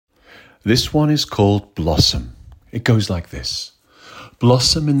This one is called Blossom. It goes like this.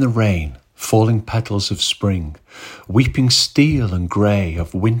 Blossom in the rain, falling petals of spring, weeping steel and grey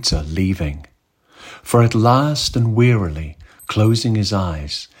of winter leaving. For at last and wearily, closing his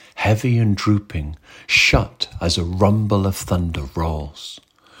eyes, heavy and drooping, shut as a rumble of thunder rolls.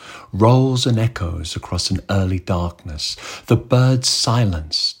 Rolls and echoes across an early darkness, the birds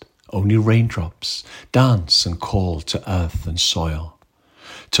silenced, only raindrops dance and call to earth and soil.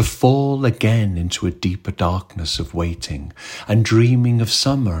 To fall again into a deeper darkness of waiting and dreaming of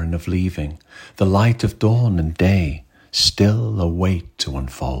summer and of leaving, the light of dawn and day still await to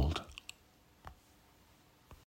unfold.